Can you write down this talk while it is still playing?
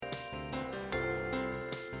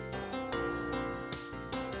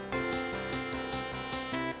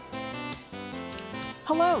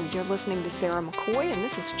Hello, you're listening to Sarah McCoy, and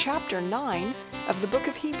this is Chapter 9 of the Book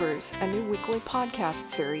of Hebrews, a new weekly podcast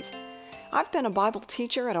series. I've been a Bible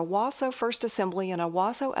teacher at Owasso First Assembly in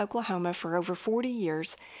Owasso, Oklahoma for over 40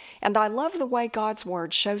 years, and I love the way God's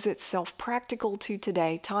Word shows itself practical to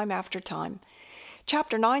today, time after time.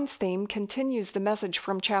 Chapter 9's theme continues the message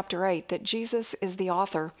from Chapter 8 that Jesus is the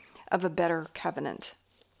author of a better covenant.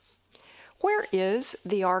 Where is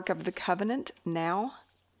the Ark of the Covenant now?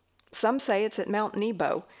 Some say it's at Mount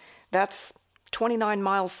Nebo. That's 29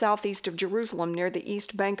 miles southeast of Jerusalem near the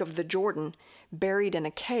east bank of the Jordan, buried in a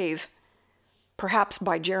cave, perhaps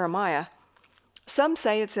by Jeremiah. Some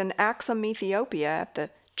say it's in Axum, Ethiopia, at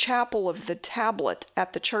the Chapel of the Tablet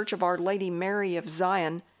at the Church of Our Lady Mary of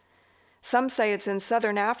Zion. Some say it's in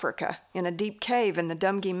southern Africa, in a deep cave in the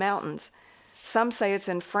Dumgi Mountains. Some say it's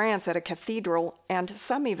in France at a cathedral, and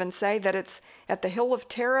some even say that it's at the Hill of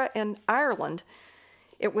Tara in Ireland.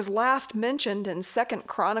 It was last mentioned in 2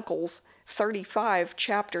 Chronicles 35,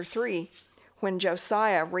 chapter 3, when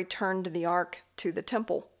Josiah returned the ark to the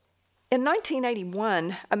temple. In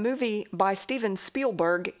 1981, a movie by Steven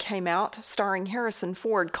Spielberg came out starring Harrison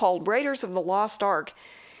Ford called Raiders of the Lost Ark,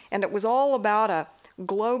 and it was all about a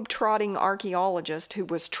globe-trotting archaeologist who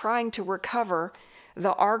was trying to recover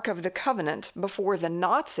the Ark of the Covenant before the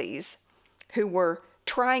Nazis, who were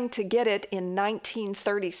trying to get it in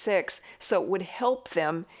 1936 so it would help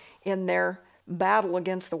them in their battle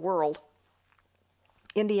against the world.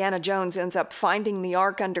 Indiana Jones ends up finding the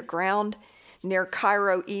Ark underground near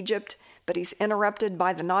Cairo, Egypt, but he's interrupted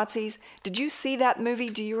by the Nazis. Did you see that movie?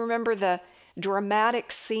 Do you remember the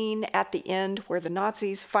dramatic scene at the end where the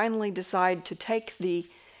Nazis finally decide to take the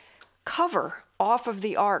cover off of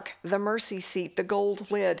the Ark, the mercy seat, the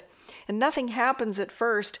gold lid? And nothing happens at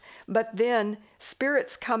first, but then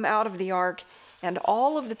spirits come out of the ark, and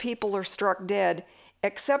all of the people are struck dead,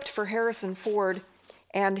 except for Harrison Ford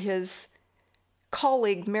and his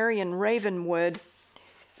colleague Marion Ravenwood,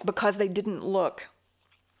 because they didn't look.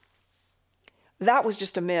 That was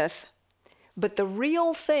just a myth. But the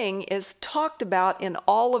real thing is talked about in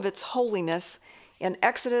all of its holiness in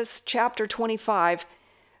Exodus chapter 25.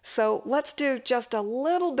 So let's do just a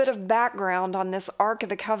little bit of background on this Ark of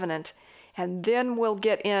the Covenant, and then we'll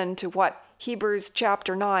get into what Hebrews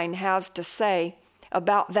chapter 9 has to say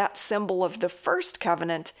about that symbol of the first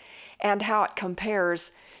covenant and how it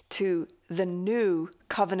compares to the new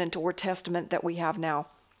covenant or testament that we have now.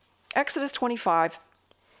 Exodus 25,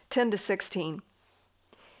 10 to 16.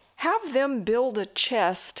 Have them build a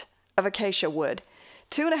chest of acacia wood,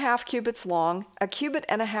 2.5 cubits long, 1.5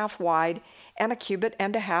 cubits wide, and 1.5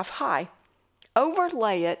 cubits high.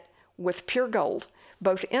 Overlay it with pure gold,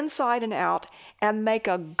 both inside and out, and make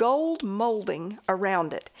a gold molding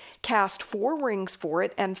around it. Cast 4 rings for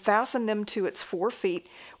it and fasten them to its 4 feet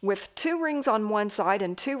with 2 rings on one side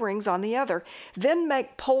and 2 rings on the other. Then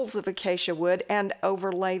make poles of acacia wood and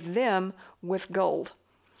overlay them with gold.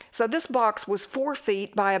 So this box was 4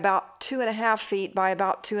 feet by about 2.5 feet by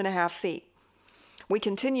about 2.5 feet. We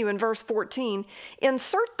continue in verse 14.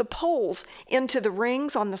 Insert the poles into the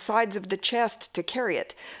rings on the sides of the chest to carry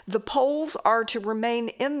it. The poles are to remain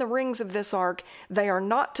in the rings of this ark. They are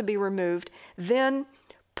not to be removed. Then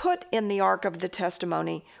put in the ark of the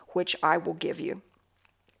testimony, which I will give you.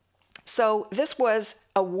 So this was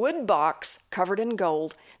a wood box covered in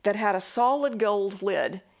gold that had a solid gold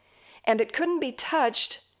lid, and it couldn't be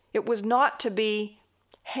touched. It was not to be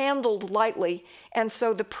handled lightly, and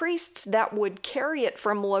so the priests that would carry it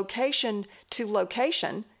from location to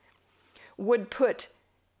location would put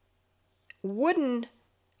wooden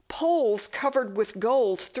poles covered with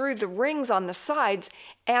gold through the rings on the sides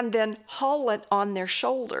and then haul it on their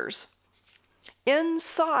shoulders.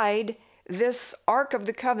 Inside this Ark of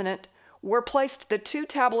the Covenant were placed the 2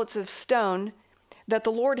 tablets of stone that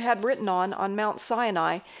the Lord had written on Mount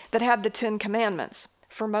Sinai that had the 10 Commandments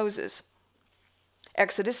for Moses.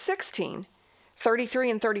 Exodus 16,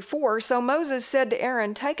 33 and 34. So Moses said to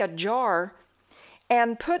Aaron, take a jar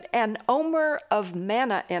and put an omer of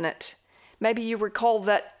manna in it. Maybe you recall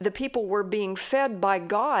that the people were being fed by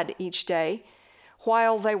God each day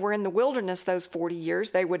while they were in the wilderness those 40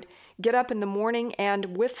 years. They would get up in the morning,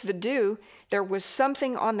 and with the dew, there was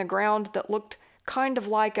something on the ground that looked kind of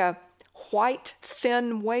like a white,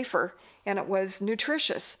 thin wafer, and it was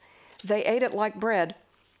nutritious. They ate it like bread.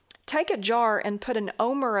 Take a jar and put an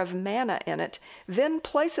omer of manna in it, then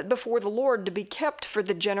place it before the Lord to be kept for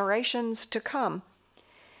the generations to come.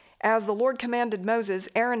 As the Lord commanded Moses,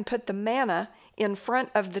 Aaron put the manna in front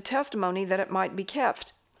of the testimony that it might be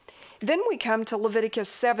kept. Then we come to Leviticus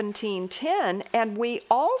 17:10, and we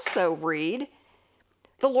also read,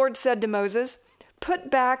 the Lord said to Moses, put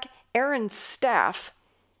back Aaron's staff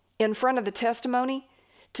in front of the testimony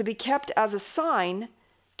to be kept as a sign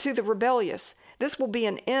to the rebellious. This will be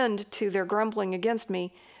an end to their grumbling against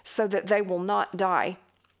me, so that they will not die.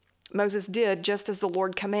 Moses did just as the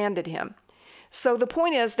Lord commanded him. So the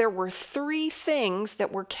point is, there were 3 things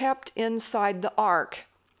that were kept inside the ark.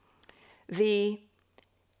 The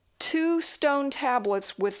 2 stone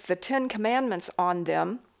tablets with the 10 commandments on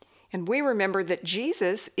them, and we remember that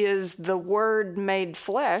Jesus is the Word made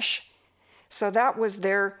flesh, so that was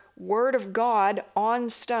their Word of God on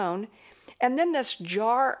stone. And then this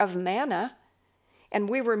jar of manna, and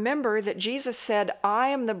we remember that Jesus said, I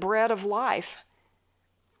am the bread of life.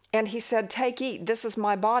 And he said, take, eat, this is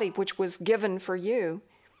my body, which was given for you.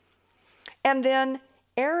 And then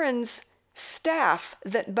Aaron's staff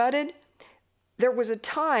that budded. There was a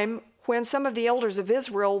time when some of the elders of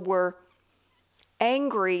Israel were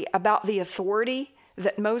angry about the authority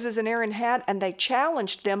that Moses and Aaron had, and they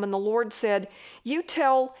challenged them, and the Lord said, you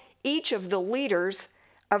tell each of the leaders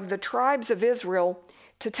of the tribes of Israel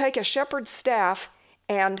to take a shepherd's staff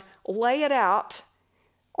and lay it out,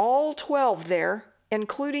 all 12 there,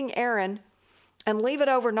 including Aaron, and leave it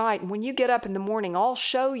overnight. And when you get up in the morning, I'll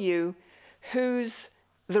show you who's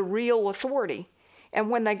the real authority. And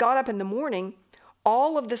when they got up in the morning,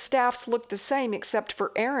 all of the staffs looked the same except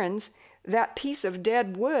for Aaron's. That piece of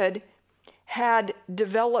dead wood had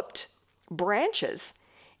developed branches,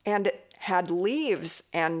 and it had leaves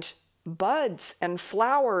and buds and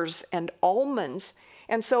flowers and almonds.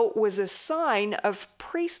 And so it was a sign of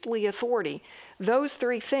priestly authority. Those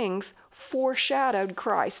 3 things foreshadowed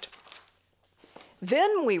Christ.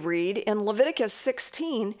 Then we read in Leviticus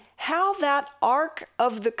 16 how that Ark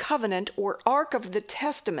of the Covenant, or Ark of the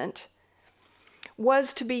Testament,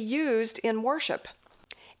 was to be used in worship.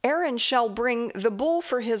 Aaron shall bring the bull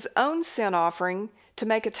for his own sin offering to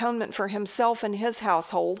make atonement for himself and his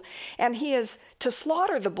household, and he is to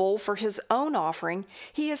slaughter the bull for his own offering.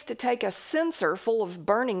 He is to take a censer full of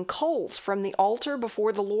burning coals from the altar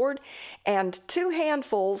before the Lord, and 2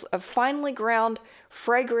 handfuls of finely ground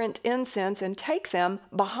fragrant incense, and take them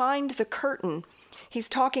behind the curtain. He's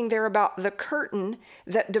talking there about the curtain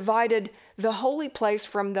that divided the holy place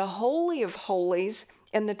from the Holy of Holies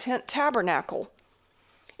in the tent tabernacle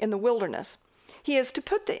in the wilderness. He is to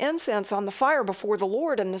put the incense on the fire before the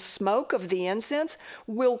Lord, and the smoke of the incense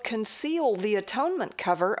will conceal the atonement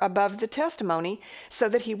cover above the testimony so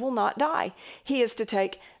that he will not die. He is to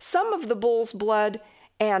take some of the bull's blood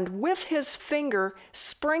and with his finger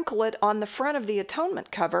sprinkle it on the front of the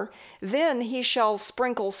atonement cover. Then he shall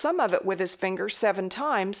sprinkle some of it with his finger 7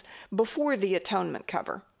 times before the atonement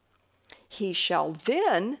cover. He shall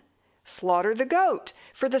then slaughter the goat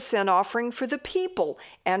for the sin offering for the people,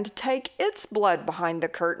 and take its blood behind the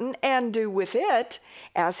curtain, and do with it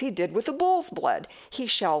as he did with the bull's blood. He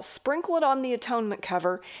shall sprinkle it on the atonement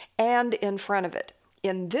cover and in front of it.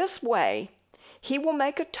 In this way, he will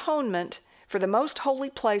make atonement for the most holy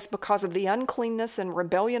place because of the uncleanness and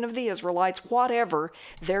rebellion of the Israelites, whatever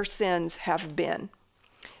their sins have been.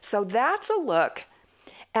 So that's a look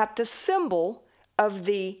at the symbol of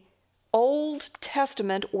the Old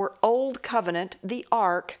Testament or Old Covenant, the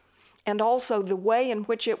Ark, and also the way in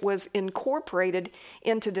which it was incorporated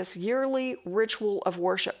into this yearly ritual of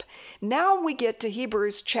worship. Now we get to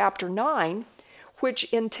Hebrews chapter 9, which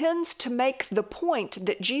intends to make the point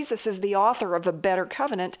that Jesus is the author of a better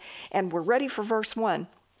covenant, and we're ready for verse 1.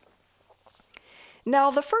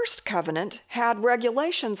 Now the first covenant had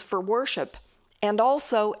regulations for worship and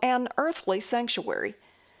also an earthly sanctuary.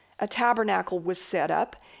 A tabernacle was set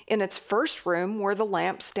up. In its first room were the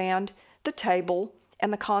lampstand, the table,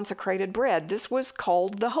 and the consecrated bread. This was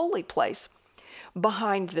called the holy place.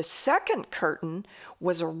 Behind the second curtain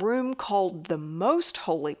was a room called the most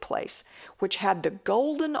holy place, which had the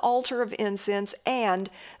golden altar of incense and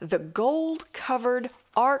the gold-covered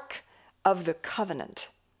Ark of the Covenant.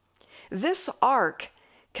 This ark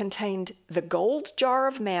contained the gold jar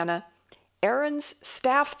of manna, Aaron's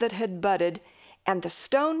staff that had budded, and the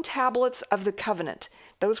stone tablets of the covenant.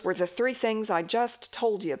 Those were the 3 things I just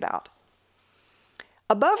told you about.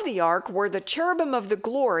 Above the ark were the cherubim of the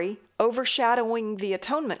glory overshadowing the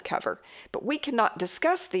atonement cover, but we cannot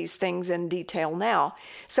discuss these things in detail now.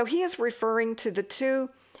 So he is referring to the 2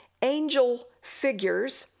 angel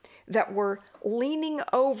figures that were leaning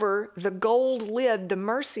over the gold lid, the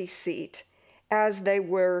mercy seat, as they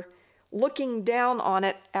were looking down on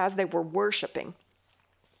it as they were worshiping.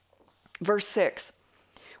 Verse 6.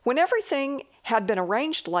 When everything had been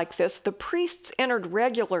arranged like this, the priests entered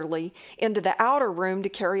regularly into the outer room to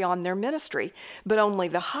carry on their ministry, but only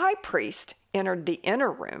the high priest entered the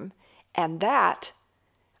inner room, and that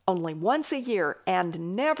only once a year,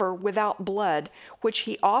 and never without blood, which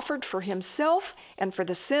he offered for himself and for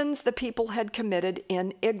the sins the people had committed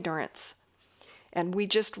in ignorance. And we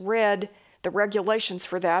just read the regulations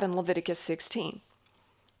for that in Leviticus 16.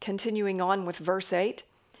 Continuing on with verse 8,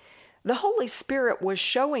 the Holy Spirit was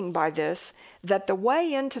showing by this that the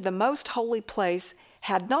way into the most holy place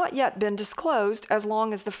had not yet been disclosed as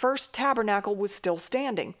long as the first tabernacle was still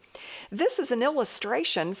standing. This is an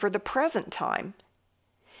illustration for the present time,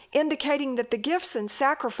 indicating that the gifts and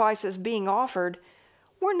sacrifices being offered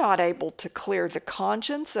were not able to clear the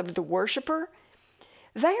conscience of the worshiper.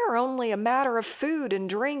 They are only a matter of food and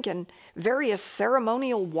drink and various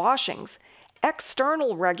ceremonial washings,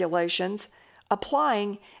 external regulations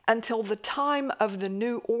applying until the time of the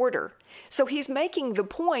new order. So he's making the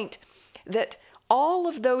point that all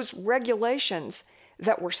of those regulations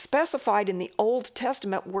that were specified in the Old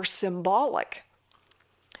Testament were symbolic.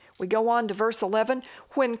 We go on to verse 11.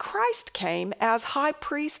 When Christ came as high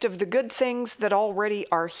priest of the good things that already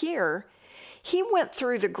are here, he went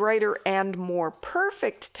through the greater and more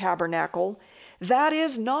perfect tabernacle that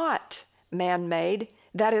is not man-made,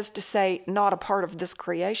 that is to say, not a part of this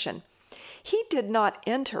creation. He did not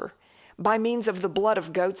enter by means of the blood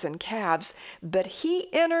of goats and calves, but he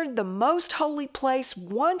entered the most holy place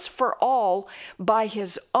once for all by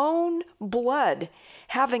his own blood,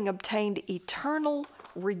 having obtained eternal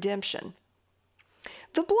redemption.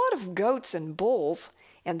 The blood of goats and bulls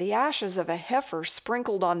and the ashes of a heifer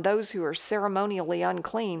sprinkled on those who are ceremonially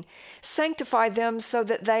unclean sanctify them so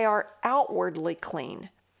that they are outwardly clean.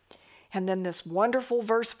 And then this wonderful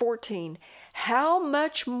verse 14, how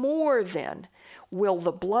much more then will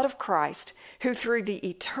the blood of Christ, who through the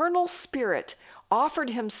eternal Spirit offered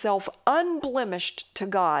himself unblemished to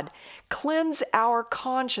God, cleanse our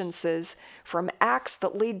consciences from acts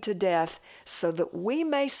that lead to death, so that we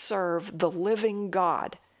may serve the living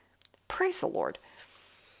God. Praise the Lord.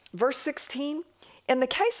 Verse 16, in the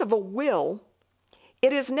case of a will,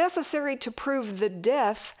 it is necessary to prove the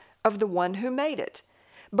death of the one who made it,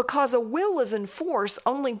 because a will is in force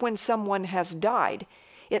only when someone has died.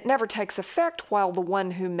 It never takes effect while the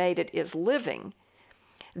one who made it is living.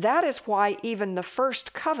 That is why even the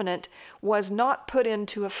first covenant was not put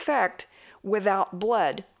into effect without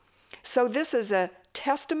blood. So this is a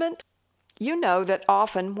testament. You know that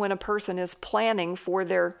often when a person is planning for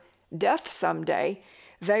their death someday,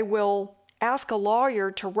 they will ask a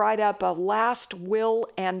lawyer to write up a last will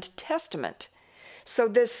and testament. So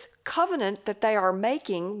this covenant that they are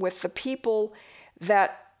making with the people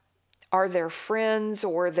that are their friends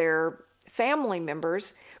or their family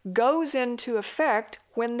members goes into effect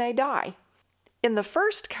when they die. In the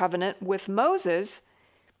first covenant with Moses,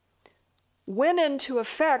 went into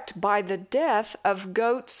effect by the death of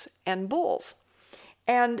goats and bulls.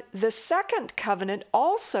 And the second covenant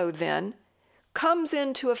also then comes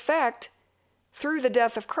into effect through the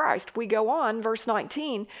death of Christ. We go on, verse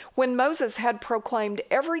 19, when Moses had proclaimed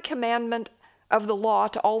every commandment of the law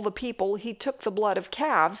to all the people, he took the blood of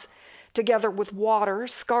calves, together with water,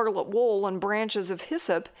 scarlet wool, and branches of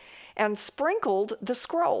hyssop, and sprinkled the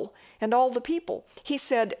scroll and all the people. He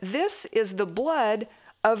said, this is the blood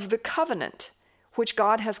of the covenant, which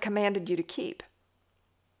God has commanded you to keep.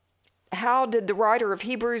 How did the writer of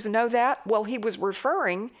Hebrews know that? Well, he was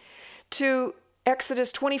referring to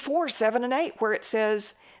Exodus 24, 7 and 8, where it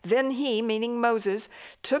says, then he, meaning Moses,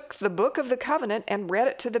 took the book of the covenant and read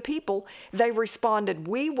it to the people. They responded,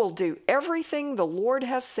 we will do everything the Lord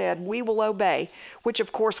has said, we will obey, which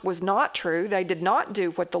of course was not true. They did not do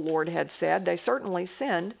what the Lord had said. They certainly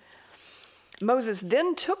sinned. Moses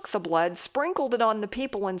then took the blood, sprinkled it on the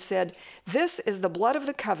people, and said, this is the blood of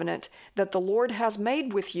the covenant that the Lord has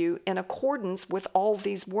made with you in accordance with all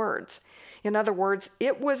these words. In other words,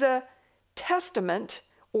 it was a testament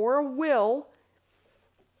or a will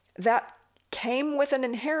that came with an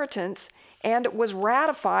inheritance, and it was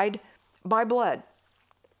ratified by blood.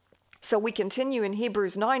 So we continue in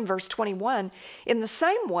Hebrews 9, verse 21. In the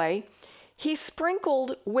same way, he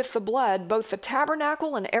sprinkled with the blood both the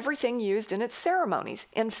tabernacle and everything used in its ceremonies.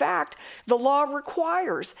 In fact, the law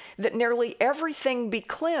requires that nearly everything be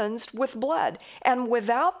cleansed with blood, and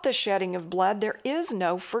without the shedding of blood, there is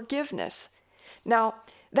no forgiveness. Now,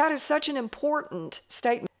 that is such an important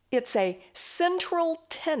statement. It's a central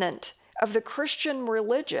tenet of the Christian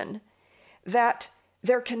religion that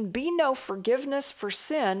there can be no forgiveness for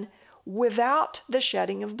sin without the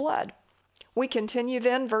shedding of blood. We continue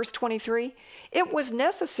then, verse 23. It was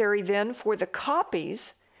necessary then for the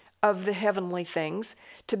copies of the heavenly things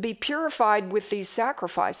to be purified with these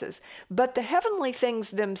sacrifices, but the heavenly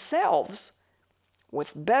things themselves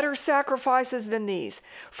with better sacrifices than these.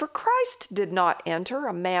 For Christ did not enter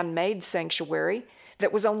a man-made sanctuary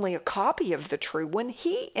that was only a copy of the true one.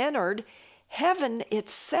 He entered heaven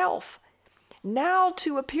itself, now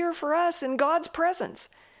to appear for us in God's presence.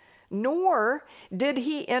 Nor did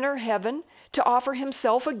he enter heaven to offer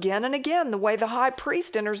himself again and again, the way the high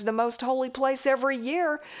priest enters the most holy place every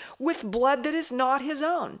year with blood that is not his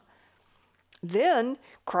own. Then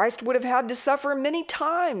Christ would have had to suffer many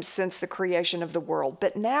times since the creation of the world,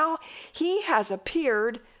 but now he has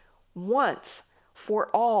appeared once for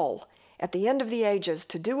all at the end of the ages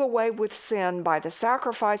to do away with sin by the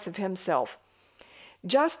sacrifice of himself.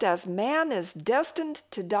 Just as man is destined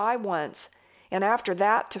to die once, and after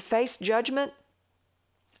that to face judgment,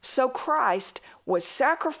 so Christ was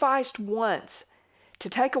sacrificed once to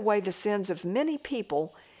take away the sins of many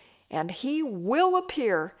people, and he will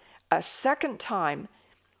appear a second time,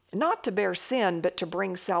 not to bear sin, but to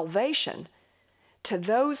bring salvation to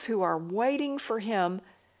those who are waiting for him.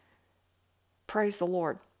 Praise the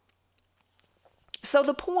Lord. So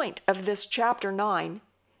the point of this chapter 9,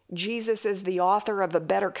 Jesus is the author of a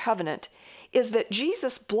better covenant, is that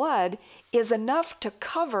Jesus' blood is enough to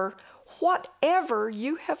cover whatever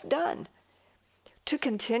you have done. To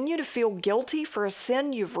continue to feel guilty for a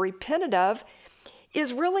sin you've repented of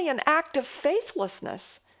is really an act of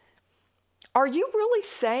faithlessness. Are you really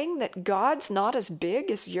saying that God's not as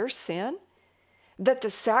big as your sin? That the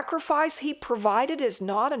sacrifice he provided is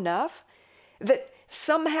not enough? That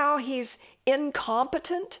somehow he's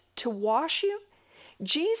incompetent to wash you?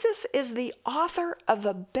 Jesus is the author of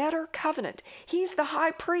a better covenant. He's the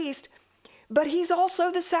high priest, but he's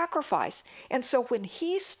also the sacrifice. And so when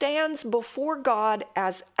he stands before God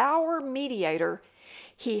as our mediator,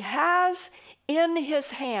 he has in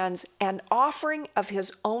his hands an offering of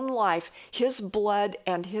his own life, his blood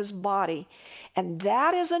and his body. And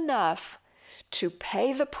that is enough to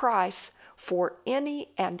pay the price for any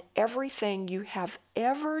and everything you have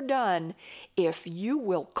ever done if you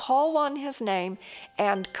will call on his name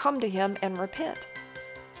and come to him and repent.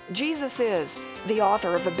 Jesus is the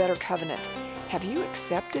author of a better covenant. Have you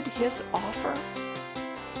accepted his offer?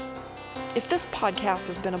 If this podcast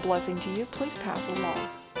has been a blessing to you, please pass it along.